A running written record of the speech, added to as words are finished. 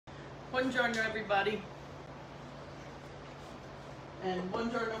Buongiorno, everybody. And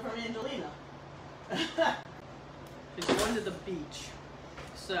buongiorno from Angelina. She's going to the beach.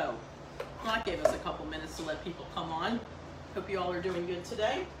 So, well, that gave us a couple minutes to let people come on. Hope you all are doing good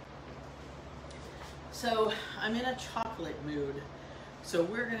today. So, I'm in a chocolate mood. So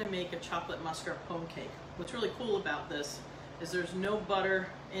we're gonna make a chocolate mascarpone cake. What's really cool about this is there's no butter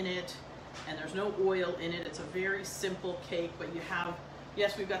in it and there's no oil in it. It's a very simple cake, but you have,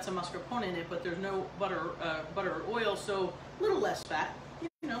 yes, we've got some mascarpone in it, but there's no butter or oil, so a little less fat,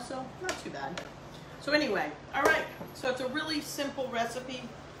 you know, so not too bad. So anyway, all right, so it's a really simple recipe.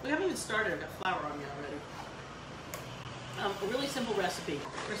 We haven't even started, I've got flour on me already. A really simple recipe.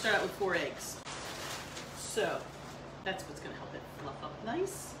 We're gonna start out with 4 eggs. So that's what's gonna help it fluff up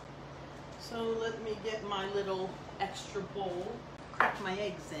nice. So let me get my little extra bowl, crack my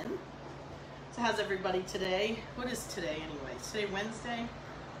eggs in. So how's everybody today? What is today anyway? Is today Wednesday?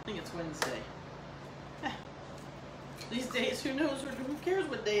 I think it's Wednesday. These days, who knows, who cares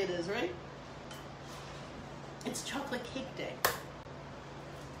what day it is, right? It's chocolate cake day.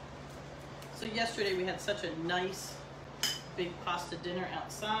 So yesterday we had such a nice big pasta dinner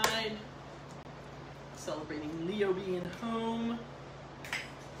outside, celebrating Leo being home.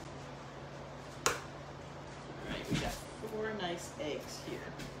 All right, we got 4 nice eggs here.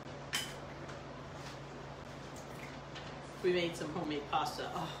 We made some homemade pasta.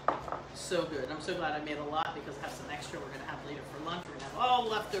 Oh, so good. I'm so glad I made a lot because I have some extra we're gonna have later for lunch. We're gonna have all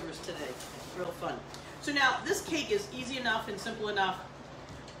leftovers today. Real fun. So now this cake is easy enough and simple enough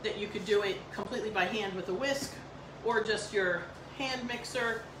that you could do it completely by hand with a whisk or just your hand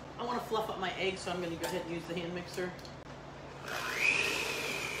mixer. I want to fluff up my eggs, so I'm going to go ahead and use the hand mixer.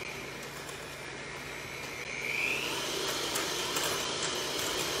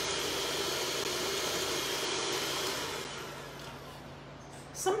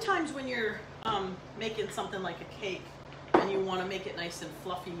 Sometimes when you're making something like a cake and you want to make it nice and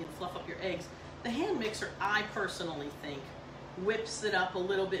fluffy and fluff up your eggs, the hand mixer, I personally think, whips it up a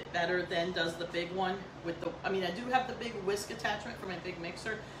little bit better than does the big one with the, I mean, I do have the big whisk attachment for my big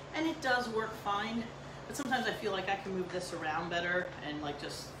mixer and it does work fine, but sometimes I feel like I can move this around better and like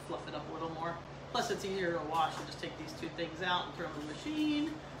just fluff it up a little more. Plus it's easier to wash and just take these 2 things out and throw them in the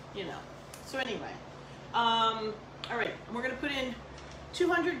machine, you know. So anyway, all right, and we're gonna put in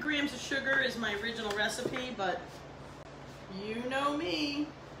 200 grams of sugar is my original recipe, but you know me,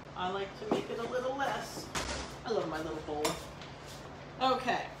 I like to make it a little less. I love my little bowl.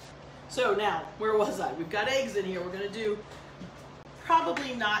 Okay, so now, where was I? We've got eggs in here. We're gonna do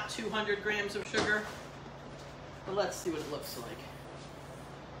probably not 200 grams of sugar, but let's see what it looks like.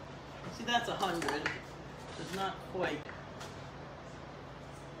 See, that's 100, it's not quite,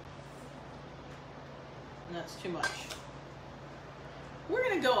 and that's too much. We're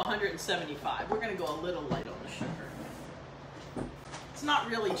gonna go 175. We're gonna go a little light on the sugar. It's not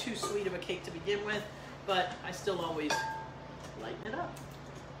really too sweet of a cake to begin with, but I still always lighten it up.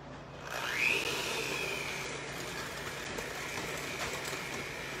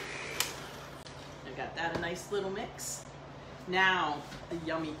 I got that a nice little mix. Now, the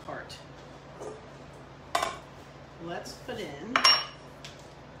yummy part. Let's put in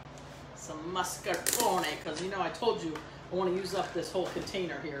some mascarpone, because you know I told you I want to use up this whole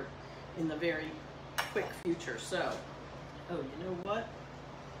container here in the very quick future. So, oh, you know what?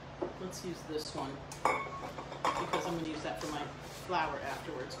 Let's use this one because I'm going to use that for my flour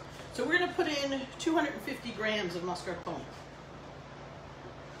afterwards. So we're going to put in 250 grams of mascarpone.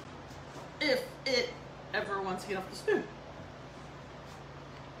 If it ever wants to get off the spoon.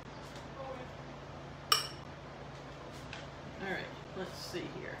 All right, let's see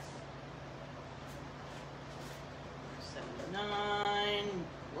here. 79,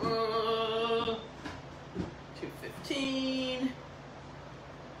 whoa, 215.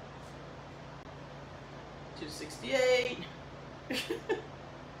 268,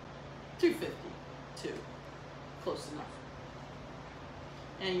 252, close enough.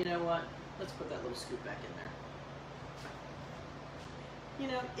 And you know what? Let's put that little scoop back in there. You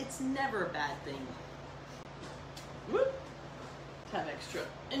know, it's never a bad thing. Whoop, to have extra,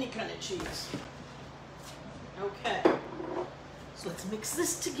 any kind of cheese. Okay, so let's mix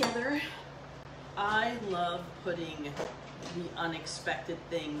this together. I love putting the unexpected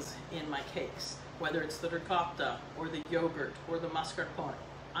things in my cakes, whether it's the ricotta or the yogurt or the mascarpone.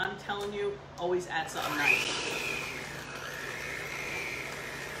 I'm telling you, always add something nice.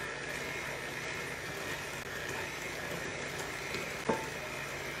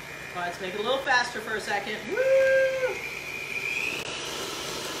 All right, let's make it a little faster for a second. Woo!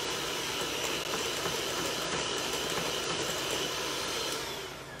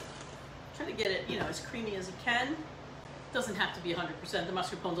 Try to get it, you know, as creamy as you can. Doesn't have to be 100%. The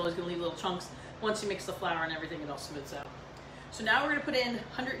mascarpone's always going to leave little chunks. Once you mix the flour and everything, it all smooths out. So now we're going to put in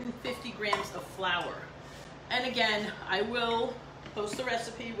 150 grams of flour. And again, I will post the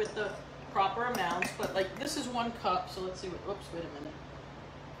recipe with the proper amounts, but like this is 1 cup. So let's see what, oops, wait a minute.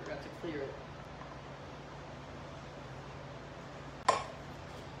 Forgot to clear it.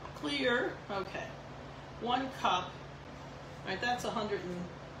 Clear, okay. 1 cup, all right, that's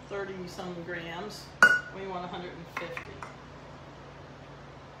 130 some grams. We want 150.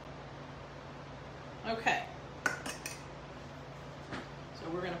 Okay. So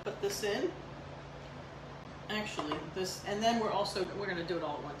we're going to put this in. Actually, this, and then we're going to do it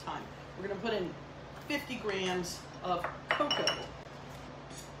all at one time. We're going to put in 50 grams of cocoa.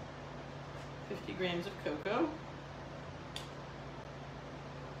 50 grams of cocoa.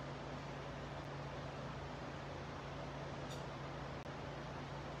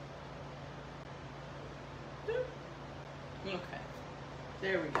 Okay,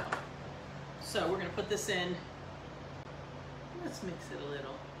 there we go. So we're going to put this in. Let's mix it a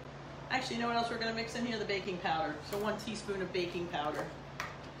little. Actually, you know what else we're going to mix in here? The baking powder. So 1 teaspoon of baking powder.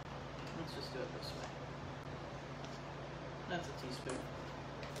 Let's just do it this way. That's a teaspoon.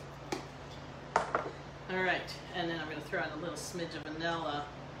 All right, and then I'm going to throw in a little smidge of vanilla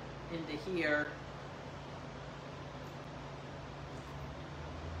into here.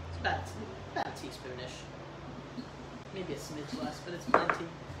 It's about a teaspoonish. Maybe a smidge less, but it's plenty.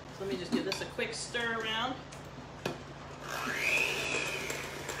 So let me just give this a quick stir around.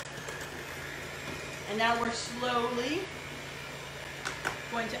 And now we're slowly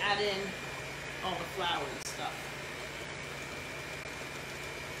going to add in all the flour and stuff.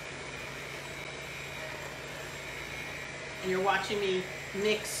 And you're watching me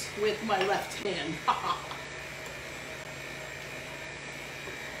mix with my left hand.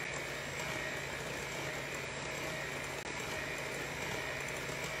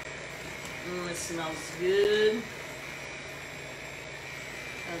 It smells good.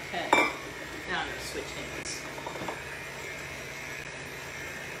 Okay, now I'm going to switch hands.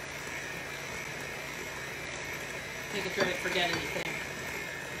 Making sure I didn't forget anything.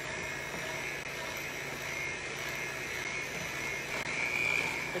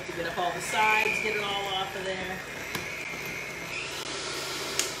 Have to get up all the sides, get it all off of there.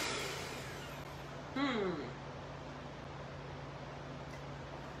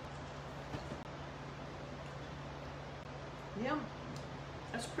 Yum.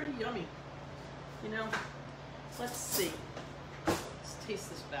 That's pretty yummy. You know, let's see. Let's taste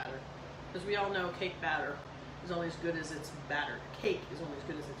this batter. Because we all know cake batter is only as good as its batter. Cake is only as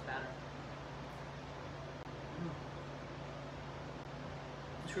good as its batter.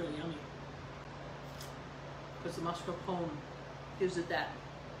 It's really yummy. Because the mascarpone gives it that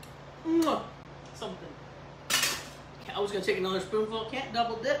something. I was going to take another spoonful. Can't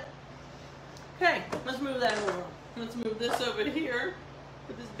double dip. Okay, let's move that over. Let's move this over here.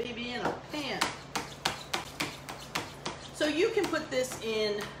 Put this baby in a pan. So you can put this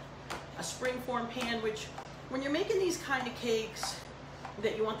in a springform pan, which when you're making these kind of cakes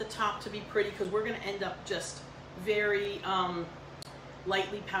that you want the top to be pretty, because we're going to end up just very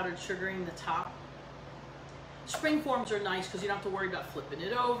lightly powdered sugaring the top. Springforms are nice because you don't have to worry about flipping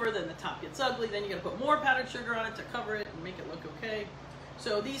it over, then the top gets ugly, then you got to put more powdered sugar on it to cover it and make it look okay.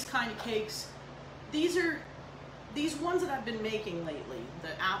 So these kind of cakes, these ones that I've been making lately, the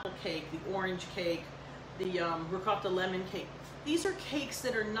apple cake, the orange cake, the ricotta lemon cake, these are cakes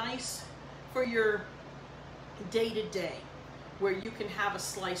that are nice for your day-to-day, where you can have a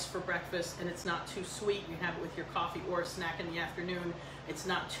slice for breakfast and it's not too sweet. You can have it with your coffee or a snack in the afternoon. It's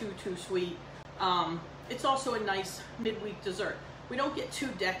not too sweet. It's also a nice midweek dessert. We don't get too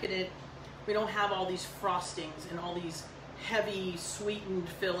decadent. We don't have all these frostings and all these heavy sweetened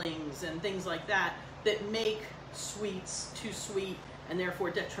fillings and things like that that make sweets too sweet and therefore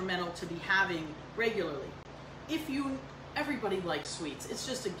detrimental to be having regularly. Everybody likes sweets. It's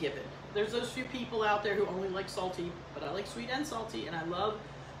just a given. There's those few people out there who only like salty, but I like sweet and salty, and I love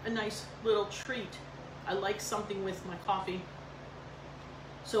a nice little treat. I like something with my coffee.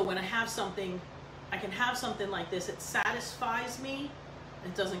 So when I have something, I can have something like this. It satisfies me.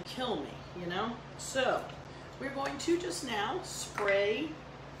 It doesn't kill me, you know? So we're going to just now spray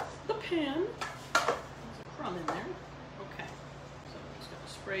the pan. There's a crumb in there. Okay. So I'm just going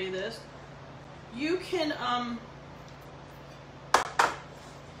to spray this. You can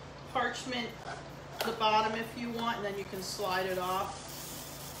parchment the bottom if you want, and then you can slide it off.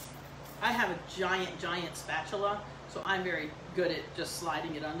 I have a giant spatula, so I'm very good at just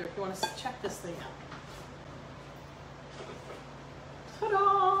sliding it under. If you want to check this thing out.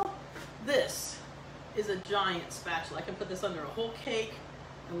 Ta-da! This is a giant spatula. I can put this under a whole cake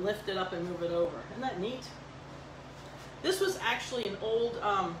and lift it up and move it over. Isn't that neat? This was actually an old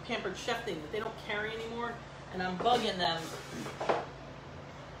Pampered Chef thing that they don't carry anymore, and I'm bugging them.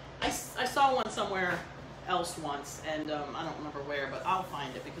 I saw one somewhere else once, and I don't remember where, but I'll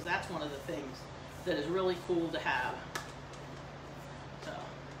find it because that's one of the things that is really cool to have. So,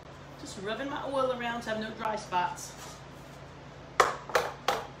 just rubbing my oil around to have no dry spots.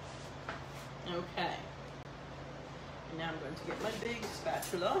 Okay. And now I'm going to get my big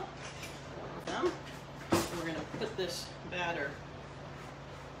spatula. One of them. And we're going to put this batter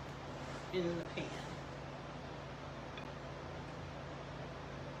in the pan.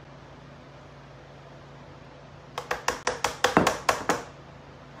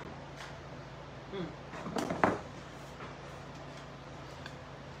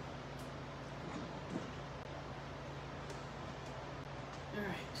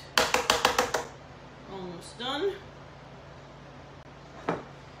 Done.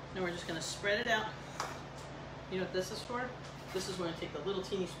 Now we're just going to spread it out. You know what this is for? This is going to take the little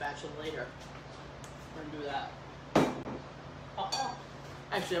teeny spatula later. We're going to do that.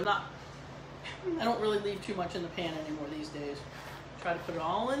 Actually, I don't really leave too much in the pan anymore these days. Try to put it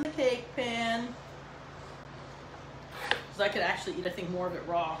all in the cake pan. Because I could actually eat, I think, more of it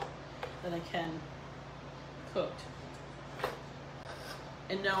raw than I can cooked.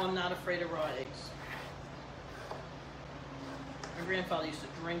 And no, I'm not afraid of raw eggs. My grandfather used to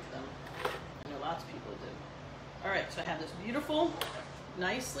drink them. I know lots of people do. All right, so I have this beautiful,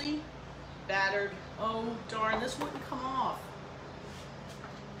 nicely battered. Oh, darn, this wouldn't come off.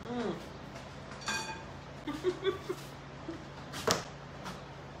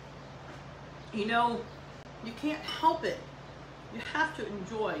 You know, you can't help it. You have to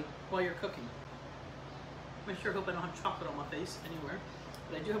enjoy while you're cooking. I sure hope I don't have chocolate on my face anywhere.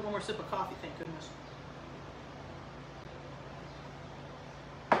 But I do have one more sip of coffee, thank goodness.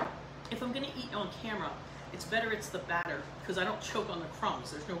 If I'm gonna eat on camera, it's better it's the batter because I don't choke on the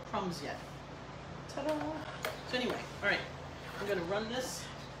crumbs. There's no crumbs yet. Ta-da! So anyway, all right, I'm gonna run this,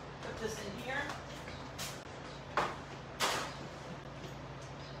 put this in here.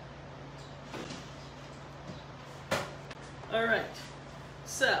 All right,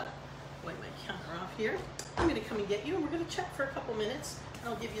 so wipe my counter off here. I'm gonna come and get you and we're gonna chat for a couple minutes and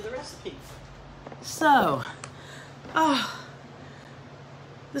I'll give you the recipe. So,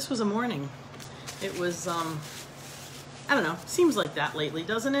 this was a morning. It was, I don't know, seems like that lately,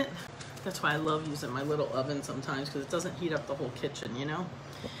 doesn't it? That's why I love using my little oven sometimes because it doesn't heat up the whole kitchen, you know?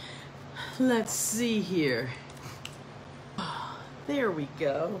 Let's see here. Oh, there we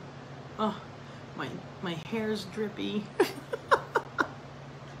go. Oh, my hair's drippy.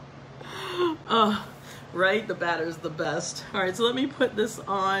 Oh, right? The batter's the best. All right, so let me put this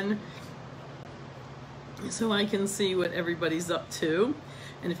on so I can see what everybody's up to.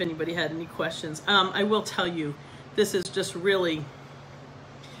 And if anybody had any questions, I will tell you, this is just really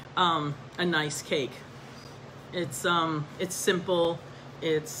a nice cake. It's simple.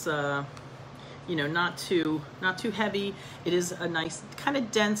 It's you know, not too heavy. It is a nice, kind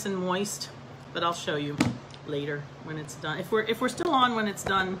of dense and moist. But I'll show you later when it's done. If we're still on when it's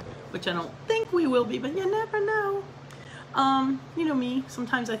done, which I don't think we will be, but you never know. You know me.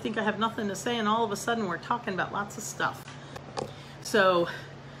 Sometimes I think I have nothing to say, and all of a sudden we're talking about lots of stuff. So.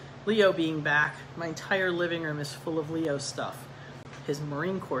 Leo being back, my entire living room is full of Leo stuff. His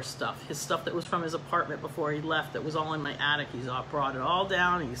Marine Corps stuff, his stuff that was from his apartment before he left that was all in my attic. He's brought it all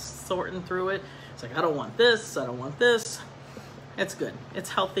down, he's sorting through it. It's like, I don't want this, I don't want this. It's good, it's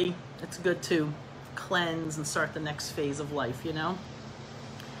healthy, it's good to cleanse and start the next phase of life, you know?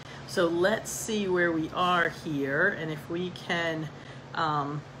 So let's see where we are here and if we can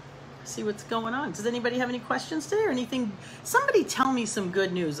see what's going on. Does anybody have any questions today or anything? Somebody tell me some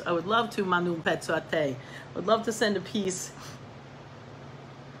good news. I would love to manu pezzate. Would love to send a piece.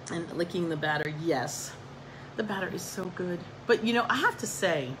 And licking the batter, yes. The batter is so good. But you know, I have to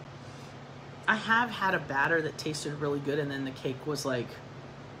say, I have had a batter that tasted really good and then the cake was like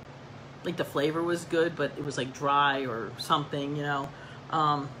the flavor was good, but it was like dry or something, you know.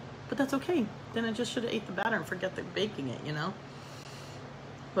 But that's okay. Then I just should have ate the batter and forget the baking it, you know.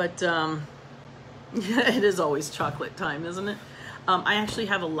 But yeah, it is always chocolate time, isn't it? I actually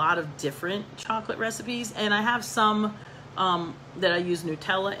have a lot of different chocolate recipes, and I have some that I use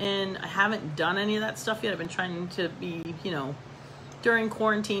Nutella in. I haven't done any of that stuff yet. I've been trying to be, you know, during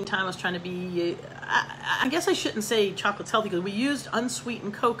quarantine time, I was trying to be, I guess I shouldn't say chocolate's healthy because we used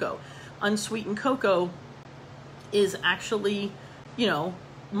unsweetened cocoa. Unsweetened cocoa is actually, you know,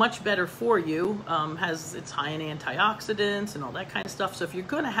 much better for you. It's high in antioxidants and all that kind of stuff. So if you're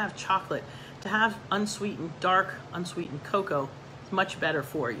going to have chocolate, to have unsweetened, dark, unsweetened cocoa is much better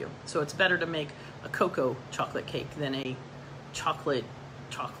for you. So it's better to make a cocoa chocolate cake than a chocolate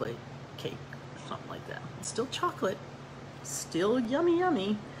cake, something like that. It's still chocolate, still yummy,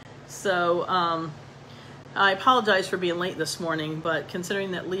 yummy. So I apologize for being late this morning, but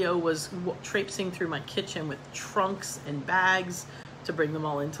considering that Leo was traipsing through my kitchen with trunks and bags to bring them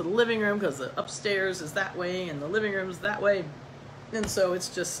all into the living room, because the upstairs is that way and the living room is that way, and so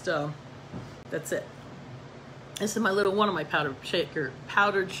it's just that's it. This is my little one of my powdered sugar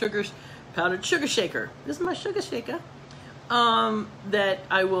shaker. This is my sugar shaker. That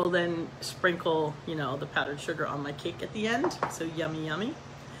I will then sprinkle, you know, the powdered sugar on my cake at the end. So yummy, yummy.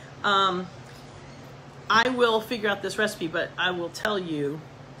 I will figure out this recipe, but I will tell you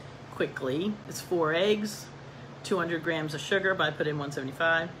quickly. It's 4 eggs, 200 grams of sugar, but I put in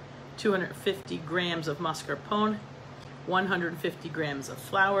 175, 250 grams of mascarpone, 150 grams of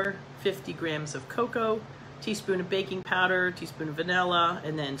flour, 50 grams of cocoa, teaspoon of baking powder, teaspoon of vanilla,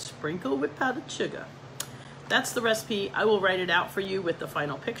 and then sprinkle with powdered sugar. That's the recipe. I will write it out for you with the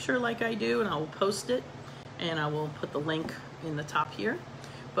final picture like I do, and I will post it, and I will put the link in the top here.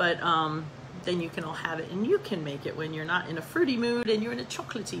 But then you can all have it, and you can make it when you're not in a fruity mood and you're in a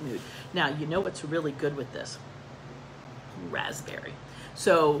chocolatey mood. Now, you know what's really good with this? Raspberry.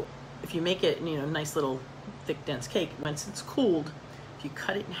 So if you make it, you know, nice little thick, dense cake, once it's cooled, if you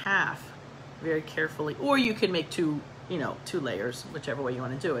cut it in half very carefully, or you can make 2 layers, whichever way you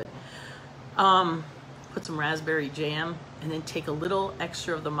want to do it. Put some raspberry jam, and then take a little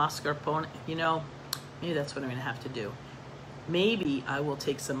extra of the mascarpone. You know, maybe that's what I'm gonna have to do. Maybe I will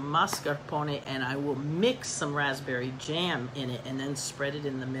take some mascarpone and I will mix some raspberry jam in it and then spread it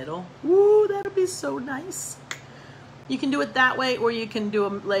in the middle. Ooh, that'll be so nice. You can do it that way, or you can do a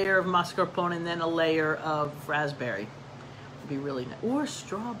layer of mascarpone and then a layer of raspberry. It'd be really nice. Or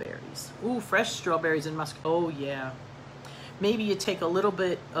strawberries. Ooh, fresh strawberries and oh yeah. Maybe you take a little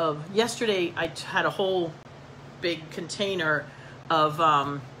bit of, yesterday I had a whole big container of,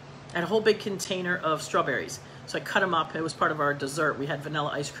 strawberries. So I cut them up. It was part of our dessert. We had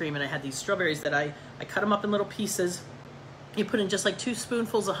vanilla ice cream, and I had these strawberries that I cut them up in little pieces. You put in just like 2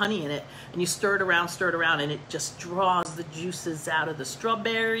 spoonfuls of honey in it, and you stir it around, and it just draws the juices out of the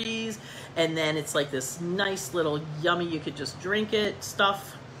strawberries. And then it's like this nice little yummy, you could just drink it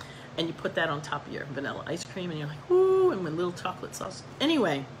stuff. And you put that on top of your vanilla ice cream, and you're like, ooh, and with little chocolate sauce.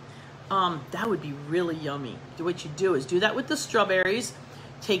 Anyway, that would be really yummy. What you do is do that with the strawberries.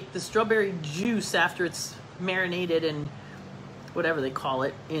 Take the strawberry juice after it's marinated and whatever they call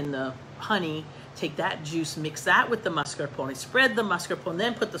it in the honey. Take that juice, mix that with the mascarpone, spread the mascarpone,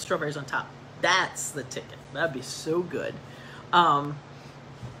 then put the strawberries on top. That's the ticket. That'd be so good.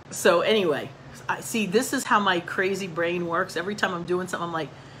 So anyway, I see, this is how my crazy brain works. Every time I'm doing something, I'm like,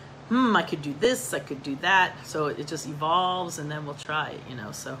 I could do this, I could do that. So it just evolves, and then we'll try it, you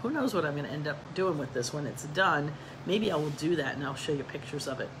know. So who knows what I'm going to end up doing with this when it's done. Maybe I will do that, and I'll show you pictures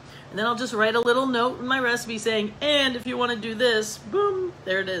of it. And then I'll just write a little note in my recipe saying, and if you want to do this, boom,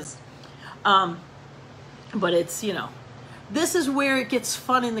 there it is. But it's, you know, this is where it gets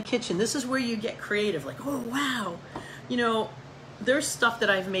fun in the kitchen. This is where you get creative. Like, oh, wow. You know, there's stuff that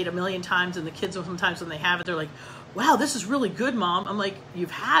I've made a million times, and the kids sometimes when they have it, they're like, wow, this is really good, Mom. I'm like,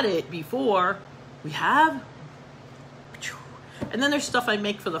 you've had it before. We have? And then there's stuff I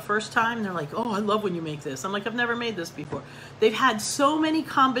make for the first time, and they're like, oh, I love when you make this. I'm like, I've never made this before. They've had so many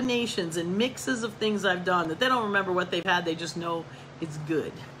combinations and mixes of things I've done that they don't remember what they've had. They just know it's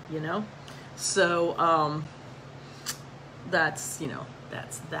good, you know? So that's, you know,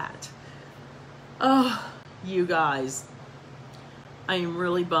 that's that. Oh, you guys, I am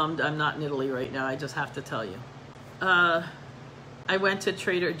really bummed I'm not in Italy right now. I just have to tell you. I went to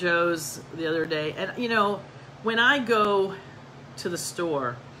Trader Joe's the other day, and you know, when I go to the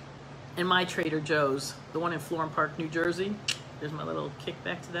store, and my Trader Joe's, the one in Florham Park, New Jersey, there's my little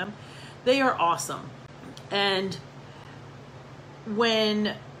kickback to them, they are awesome. And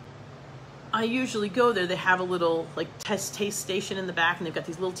when I usually go there, they have a little like taste station in the back, and they've got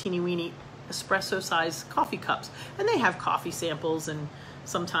these little teeny weeny espresso sized coffee cups, and they have coffee samples and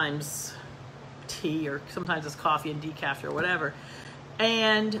sometimes tea, or sometimes it's coffee and decaf or whatever.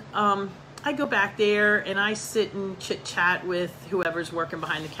 And I go back there and I sit and chit chat with whoever's working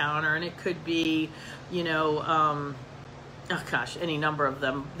behind the counter, and it could be, you know, oh gosh, any number of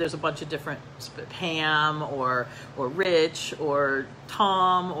them. There's a bunch of different, Pam or Rich or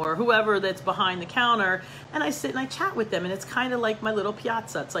Tom or whoever that's behind the counter, and I sit and I chat with them, and it's kind of like my little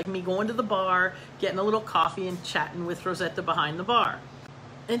piazza. It's like me going to the bar, getting a little coffee and chatting with Rosetta behind the bar.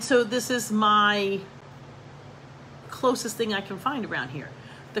 And so this is my closest thing I can find around here.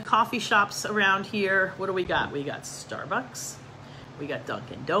 The coffee shops around here, what do we got? We got Starbucks, we got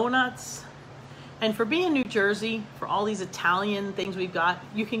Dunkin' Donuts. And for being New Jersey, for all these Italian things we've got,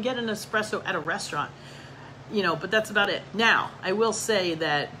 you can get an espresso at a restaurant, you know, but that's about it. Now, I will say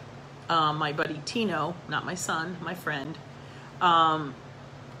that my buddy Tino, not my son, my friend,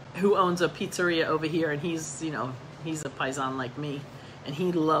 who owns a pizzeria over here, and he's, you know, he's a paisan like me, and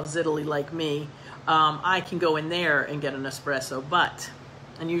he loves Italy like me. I can go in there and get an espresso,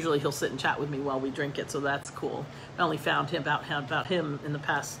 and usually he'll sit and chat with me while we drink it, so that's cool. I only found him about him in the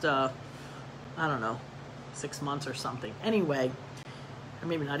past, I don't know, 6 months or something. Anyway, or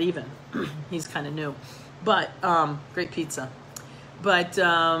maybe not even. He's kind of new, but great pizza. But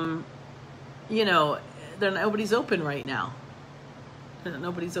you know, nobody's open right now.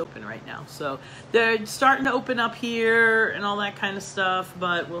 Nobody's open right now, so they're starting to open up here and all that kind of stuff.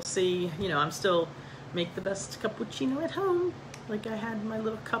 But we'll see. You know, I'm still make the best cappuccino at home. Like I had my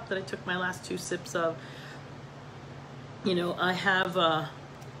little cup that I took my last 2 sips of. You know, I have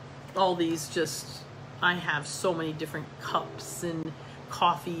all these I have so many different cups and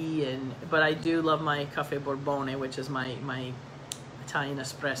coffee, but I do love my Caffè Borbone, which is my Italian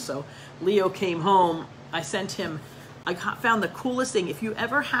espresso. Leo came home. I sent him, I found the coolest thing. If you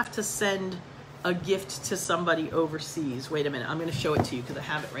ever have to send a gift to somebody overseas, wait a minute, I'm going to show it to you because I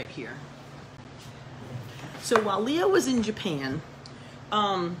have it right here. So while Leo was in Japan,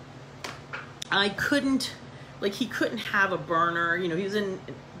 I couldn't, like, he couldn't have a burner. You know, he was in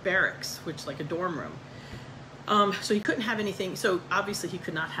barracks, which is like a dorm room. So he couldn't have anything. So obviously he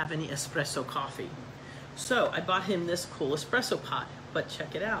could not have any espresso coffee. So I bought him this cool espresso pot, but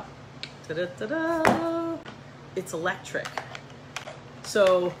check it out. Ta-da-ta-da! It's electric.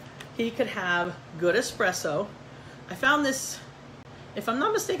 So he could have good espresso. I found this, if I'm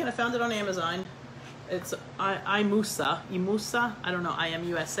not mistaken, I found it on Amazon. It's Imusa, I don't know,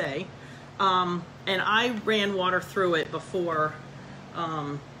 IMUSA. And I ran water through it before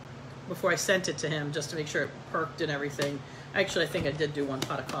I sent it to him, just to make sure it perked and everything. Actually, I think I did do 1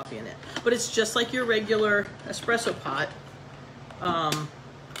 pot of coffee in it. But it's just like your regular espresso pot.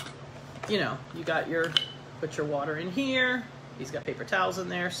 You know, you got put your water in here. He's got paper towels in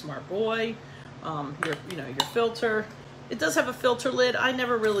there, smart boy. Your filter. It does have a filter lid. I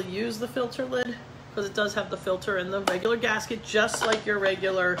never really use the filter lid because it does have the filter and the regular gasket, just like your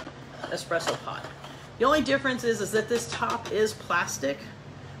regular espresso pot. The only difference is that this top is plastic.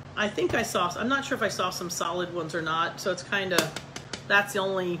 I think I'm not sure if I saw some solid ones or not, so it's kind of, that's the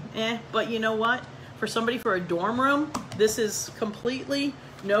only but you know what? For somebody for a dorm room, this is completely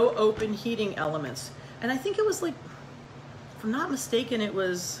no open heating elements. And I think it was like, if I'm not mistaken, it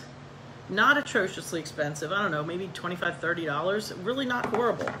was not atrociously expensive. I don't know, maybe $25, $30. Really not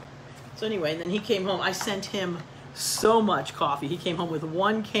horrible. So anyway, and then he came home. I sent him so much coffee. He came home with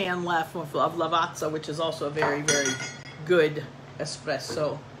 1 can left of Lavazza, which is also a very, very good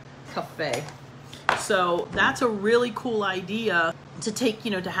espresso cafe. So that's a really cool idea to take,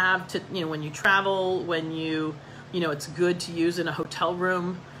 you know, to have to, you know, when you travel, when you know, it's good to use in a hotel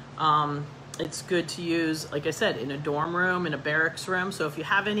room. It's good to use, like I said, in a dorm room, in a barracks room. So if you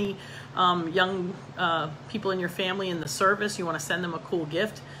have any young people in your family in the service, you want to send them a cool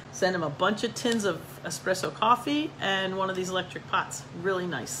gift, send them a bunch of tins of espresso coffee and one of these electric pots. Really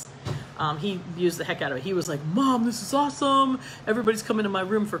nice. He used the heck out of it. He was like, "Mom, this is awesome. Everybody's coming to my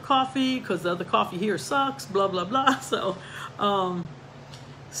room for coffee because the other coffee here sucks, blah, blah, blah."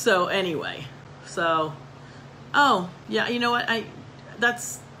 So anyway, oh, yeah, you know what?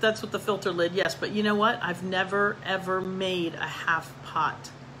 That's with the filter lid, yes, but you know what? I've never, ever made a half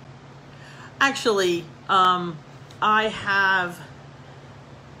pot. Actually, I have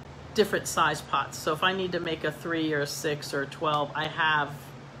different size pots. So if I need to make a 3 or a 6 or a 12,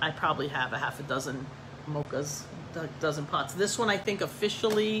 I probably have a half a dozen mochas, a dozen pots. This one I think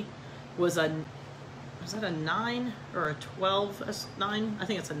officially was that a 9 or a 12? 9? I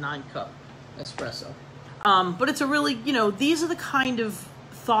think it's a 9 cup espresso. But it's a really, you know, these are the kind of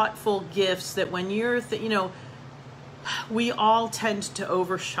thoughtful gifts that when you're, you know, we all tend to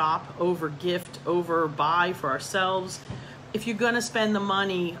overshop, overgift, overbuy for ourselves. If you're going to spend the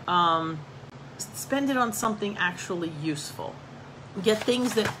money, spend it on something actually useful. Get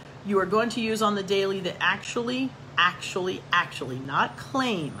things that you are going to use on the daily that actually, not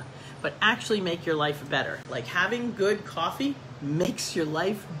claim, but actually make your life better. Like having good coffee makes your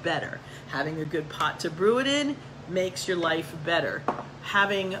life better. Having a good pot to brew it in makes your life better.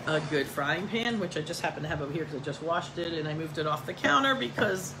 Having a good frying pan, which I just happen to have over here because I just washed it and I moved it off the counter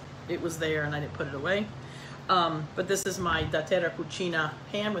because it was there and I didn't put it away. But this is my da terra cucina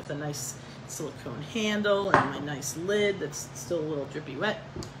pan with a nice silicone handle and my nice lid that's still a little drippy wet.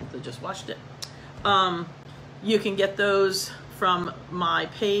 So just washed it. You can get those from my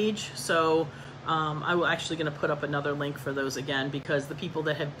page. So I will actually going to put up another link for those again, because the people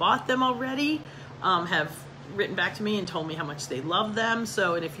that have bought them already have written back to me and told me how much they love them.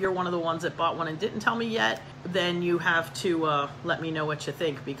 So, and if you're one of the ones that bought one and didn't tell me yet, then you have to let me know what you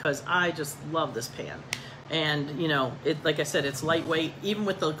think, because I just love this pan. And you know, it, like I said, it's lightweight, even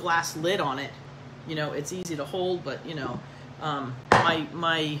with the glass lid on it. You know, it's easy to hold, but you know,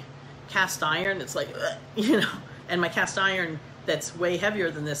 my cast iron, it's like, you know, and my cast iron that's way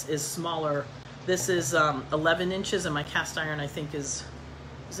heavier than this is smaller. This is 11 inches, and my cast iron, I think, is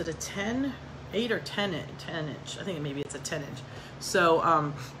it a 10? 8 or 10 inch. I think maybe it's a 10 inch.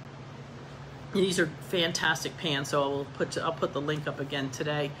 So these are fantastic pans. So I'll put the link up again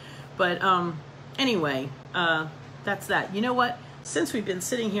today. But anyway, that's that. You know what? Since we've been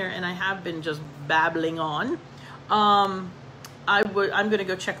sitting here and I have been just babbling on, I'm going to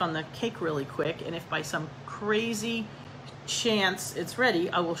go check on the cake really quick. And if by some crazy chance it's ready,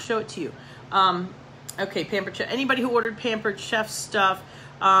 I will show it to you. Okay, Pampered Chef. Anybody who ordered Pampered Chef stuff,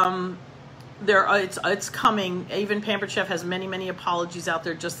 it's coming. Even Pampered Chef has many apologies out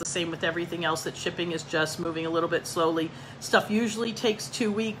there, just the same with everything else, that shipping is just moving a little bit slowly. Stuff usually takes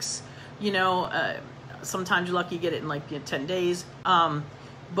 2 weeks, you know. Sometimes you're lucky you get it in like 10 days.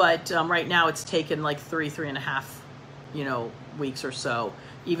 But right now it's taken like 3.5, you know, weeks or so.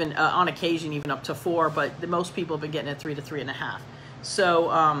 Even on occasion, even up to 4, but most people have been getting it 3 to 3.5.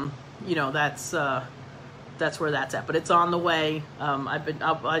 So, you know, that's where that's at, but it's on the way.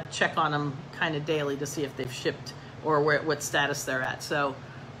 I check on them kind of daily to see if they've shipped or what status they're at. So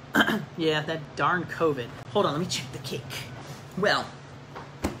yeah, that darn COVID. Hold on, let me check the cake. Well,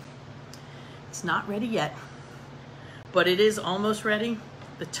 it's not ready yet, but it is almost ready.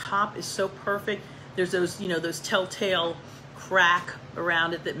 The top is so perfect. There's those, you know, those telltale crack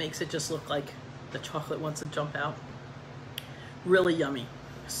around it that makes it just look like the chocolate wants to jump out. Really yummy.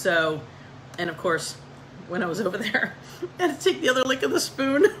 So, and of course, when I was over there, I had to take the other lick of the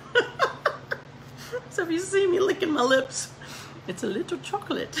spoon. So if you see me licking my lips, it's a little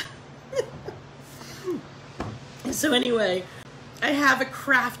chocolate. So anyway, I have a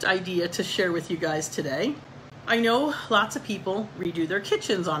craft idea to share with you guys today. I know lots of people redo their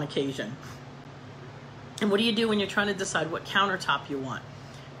kitchens on occasion. And what do you do when you're trying to decide what countertop you want?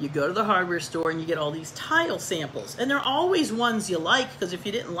 You go to the hardware store and you get all these tile samples. And they're always ones you like, because if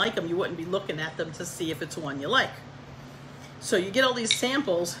you didn't like them, you wouldn't be looking at them to see if it's one you like. So you get all these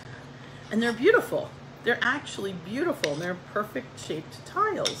samples, and they're beautiful. They're actually beautiful. They're perfect shaped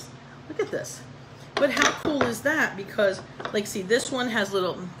tiles. Look at this. But how cool is that? Because, like, see, this one has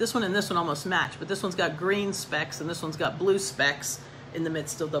this one and this one almost match, but this one's got green specks and this one's got blue specks in the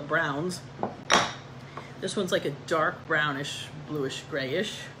midst of the browns. This one's like a dark brownish, bluish,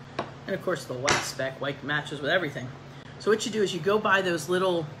 grayish. And of course the white speck, white matches with everything. So what you do is you go buy those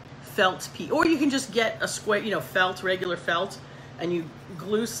little felt or you can just get a square, you know, felt, regular felt, and you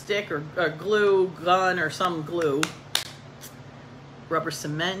glue stick or glue gun or some glue, rubber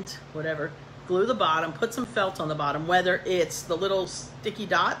cement, whatever, glue the bottom, put some felt on the bottom, whether it's the little sticky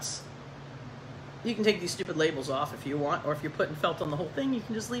dots. You can take these stupid labels off if you want, or if you're putting felt on the whole thing, you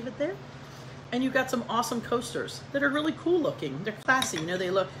can just leave it there. And you've got some awesome coasters that are really cool looking. They're classy, you know,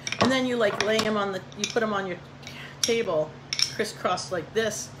 they look. And then you like lay them on you put them on your table, crisscrossed like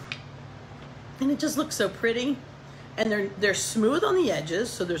this. And it just looks so pretty. And they're smooth on the edges,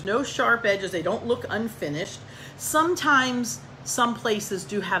 so there's no sharp edges. They don't look unfinished. Sometimes some places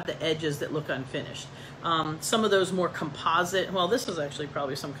do have the edges that look unfinished. Some of those more composite, well, this is actually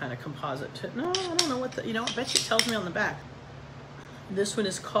probably some kind of composite. No, I don't know what you know, I bet you it tells me on the back. This one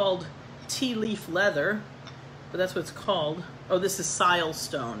is called tea leaf leather, but that's what it's called. Oh, this is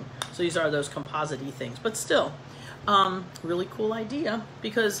silestone. So these are those composite-y things, but still, really cool idea,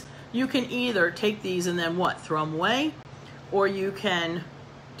 because you can either take these and then what, throw them away, or you can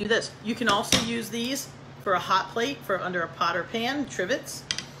do this. You can also use these for a hot plate, for under a pot or pan, trivets,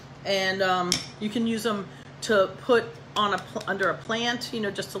 and you can use them to put on under a plant, you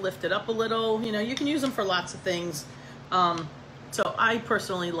know, just to lift it up a little. You know, you can use them for lots of things. So I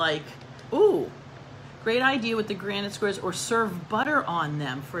personally like. Ooh, great idea with the granite squares, or serve butter on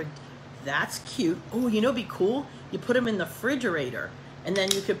them that's cute. Ooh, you know, it'd be cool. You put them in the refrigerator, and then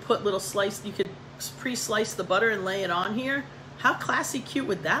you could put little you could pre-slice the butter and lay it on here. How classy cute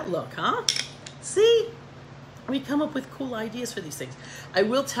would that look, huh? See, we come up with cool ideas for these things. I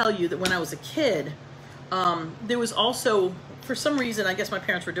will tell you that when I was a kid, There was also, for some reason, I guess my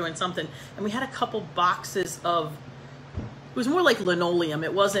parents were doing something, and we had a couple boxes of, it was more like linoleum.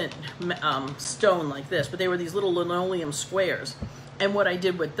 It wasn't stone like this, but they were these little linoleum squares. And what I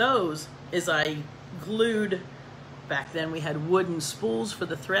did with those is I glued, back then we had wooden spools for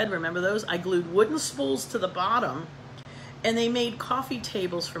the thread, remember those? I glued wooden spools to the bottom, and they made coffee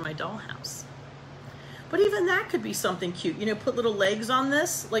tables for my dollhouse. But even that could be something cute. You know, put little legs on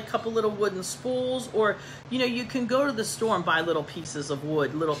this, like a couple little wooden spools, or, you know, you can go to the store and buy little pieces of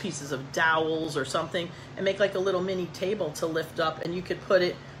wood, little pieces of dowels or something, and make like a little mini table to lift up, and you could put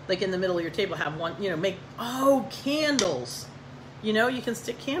it like in the middle of your table, have one, you know, make, oh, candles. You know, you can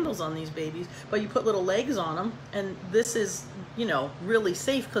stick candles on these babies, but you put little legs on them, and this is, you know, really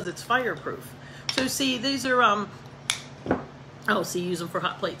safe because it's fireproof. So see, these are, oh, see, use them for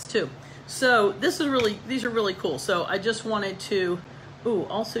hot plates too. So this is really, these are really cool. So I just wanted to, ooh,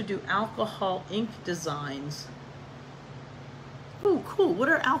 also do alcohol ink designs. Ooh, cool. What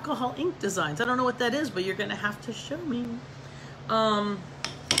are alcohol ink designs? I don't know what that is, but you're gonna have to show me. So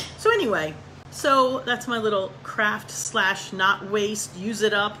anyway, so that's my little craft slash not waste, use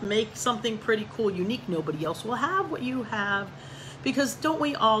it up, make something pretty cool, unique. Nobody else will have what you have, because don't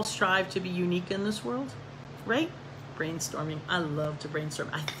we all strive to be unique in this world, right? Brainstorming, I love to brainstorm.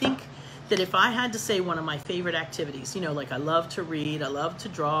 I think that if I had to say one of my favorite activities, you know, like I love to read, I love to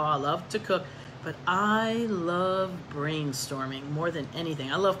draw, I love to cook, but I love brainstorming more than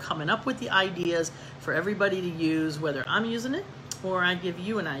anything. I love coming up with the ideas for everybody to use, whether I'm using it or I give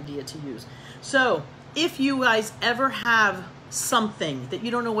you an idea to use. So if you guys ever have something that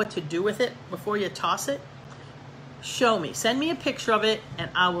you don't know what to do with it before you toss it, show me, send me a picture of it,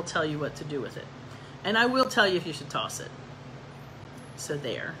 and I will tell you what to do with it. And I will tell you if you should toss it. So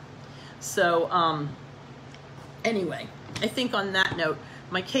there. So anyway, I think on that note,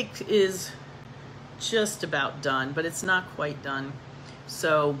 my cake is just about done, but it's not quite done.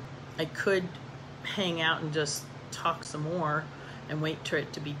 So I could hang out and just talk some more and wait for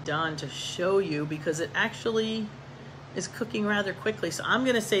it to be done to show you, because it actually is cooking rather quickly. So I'm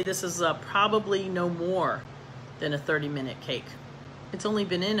gonna say this is probably no more than a 30-minute cake. It's only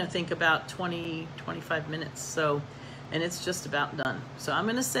been in, I think, about 20, 25 minutes. So, and it's just about done. So I'm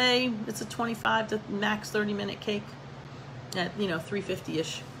gonna say it's a 25 to max 30-minute cake at, you know,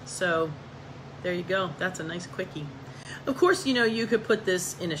 350-ish. So there you go, that's a nice quickie. Of course, you know, you could put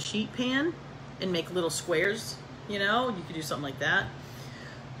this in a sheet pan and make little squares, you know, you could do something like that.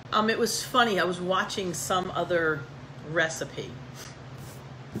 It was funny, I was watching some other recipe,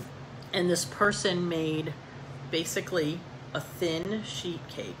 and this person made basically a thin sheet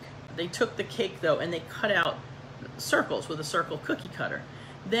cake. They took the cake though and they cut out circles with a circle cookie cutter.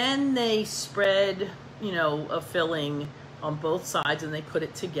 Then they spread, you know, a filling on both sides, and they put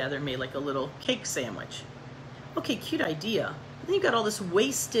it together, made like a little cake sandwich. Okay, cute idea. Then you got all this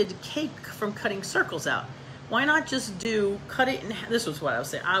wasted cake from cutting circles out. Why not just cut it in half? This was what I was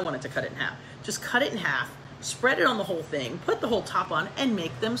saying. I wanted to cut it in half. Just cut it in half, spread it on the whole thing, put the whole top on, and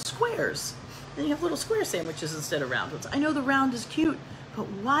make them squares. Then you have little square sandwiches instead of round ones. I know the round is cute, but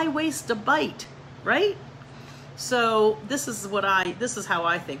why waste a bite, right? So this is how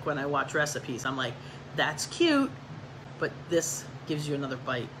I think when I watch recipes. I'm like, that's cute, but this gives you another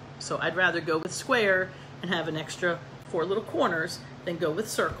bite. So I'd rather go with square and have an extra 4 little corners than go with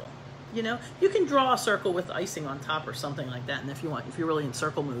circle. You know, you can draw a circle with icing on top or something like that, and if you want, if you're really in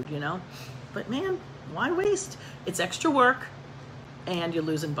circle mood, you know. But man, why waste? It's extra work, and you're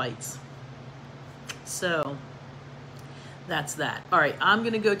losing bites. So that's that. All right, I'm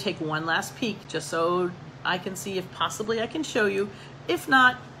gonna go take one last peek just so I can see if possibly I can show you. If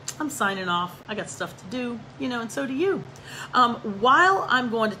not, I'm signing off. I got stuff to do, you know, and so do you. While I'm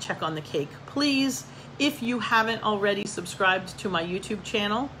going to check on the cake, please, if you haven't already subscribed to my YouTube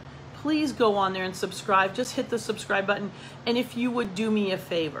channel, please go on there and subscribe. Just hit the subscribe button. And if you would do me a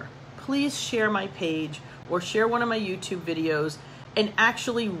favor, please share my page or share one of my YouTube videos and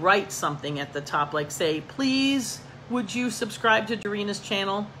actually write something at the top, like say, please, would you subscribe to Dorina's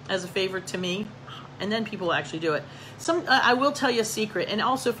channel as a favor to me? And then people will actually do it. I will tell you a secret, and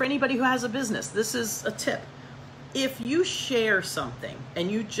also for anybody who has a business, this is a tip. If you share something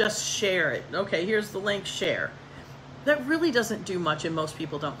and you just share it, okay, here's the link, share. That really doesn't do much, and most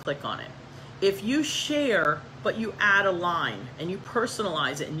people don't click on it. If you share, but you add a line and you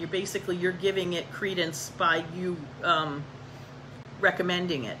personalize it, and you're giving it credence by you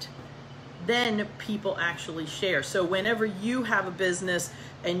recommending it, then people actually share. So whenever you have a business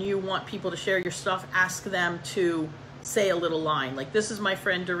and you want people to share your stuff, ask them to say a little line like, this is my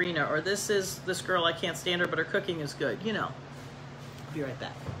friend Dorina, or this is this girl, I can't stand her, but her cooking is good, you know. I'll be right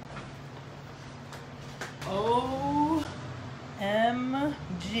back.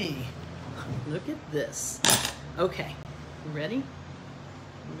 OMG. Look at this. Okay, you ready?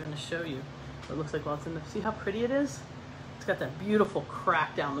 I'm gonna show you what it looks like while it's in the, see how pretty it is? It's got that beautiful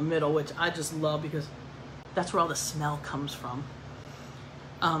crack down the middle, which I just love because that's where all the smell comes from.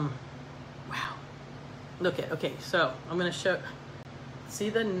 Wow. Look at, okay, so I'm gonna show, see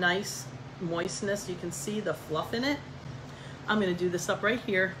the nice moistness? You can see the fluff in it. I'm gonna do this up right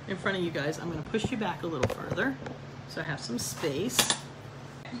here in front of you guys. I'm gonna push you back a little further so I have some space.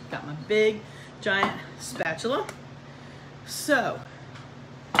 Got my big, giant spatula. So,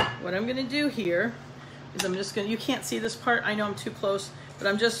 what I'm gonna do here is I'm just gonna, you can't see this part, I know I'm too close, but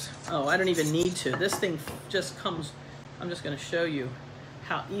I'm just, oh, I don't even need to. This thing just comes, I'm just gonna show you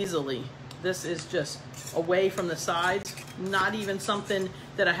how easily this is just away from the sides, not even something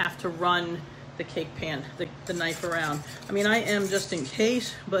that I have to run the cake pan, the knife around. I mean, I am just in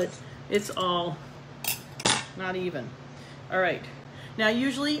case, but it's all not even. All right, now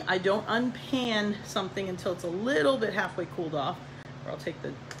usually I don't unpan something until it's a little bit halfway cooled off, or I'll take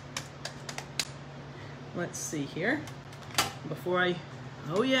the, let's see here, before I,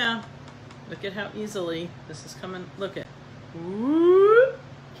 oh yeah, look at how easily this is coming, look at, whoop,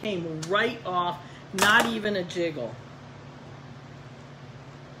 came right off, not even a jiggle.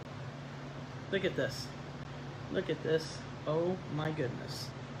 Look at this. Look at this. Oh my goodness.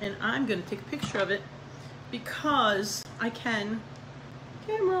 And I'm gonna take a picture of it because I can.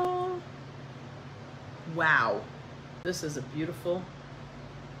 Camera. Wow. This is a beautiful,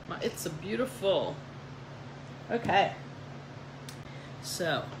 it's a beautiful. Okay.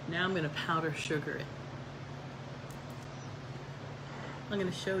 So now I'm gonna powder sugar it. I'm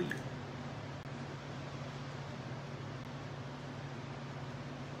gonna show you.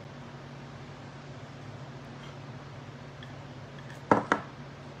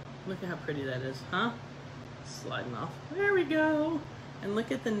 Look at how pretty that is, huh? Sliding off. There we go. And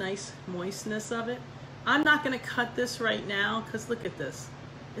look at the nice moistness of it. I'm not gonna cut this right now because look at this.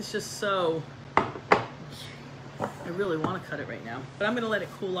 It's just so, I really wanna cut it right now, but I'm gonna let it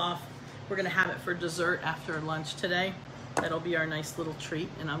cool off. We're gonna have it for dessert after lunch today. That'll be our nice little treat,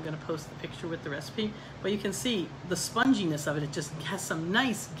 and I'm gonna post the picture with the recipe. But you can see the sponginess of it, it just has some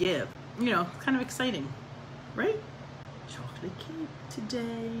nice give. You know, kind of exciting, right? Chocolate cake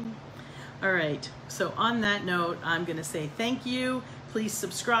today. All right, so on that note, I'm gonna say thank you. Please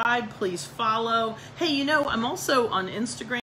subscribe, please follow. Hey, you know, I'm also on Instagram.